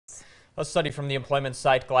A study from the employment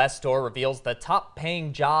site Glassdoor reveals the top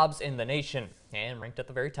paying jobs in the nation. And ranked at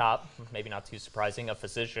the very top, maybe not too surprising, a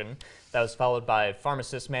physician. That was followed by a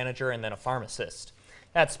pharmacist manager and then a pharmacist.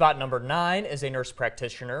 At spot number 9 is a nurse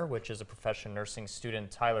practitioner, which is a profession nursing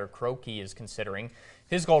student Tyler Croakey is considering.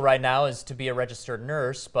 His goal right now is to be a registered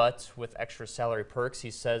nurse, but with extra salary perks,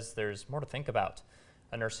 he says there's more to think about.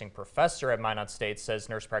 A nursing professor at Minot State says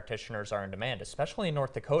nurse practitioners are in demand, especially in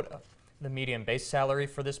North Dakota. The median base salary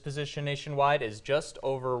for this position nationwide is just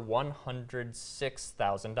over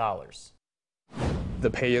 $106,000.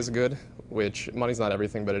 The pay is good, which money's not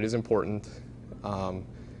everything, but it is important, and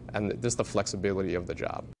just the flexibility of the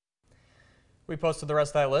job. We posted the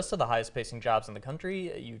rest of that list of the highest pacing jobs in the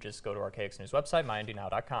country. You just go to our KX News website,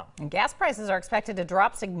 myindynow.com. Gas prices are expected to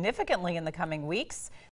drop significantly in the coming weeks.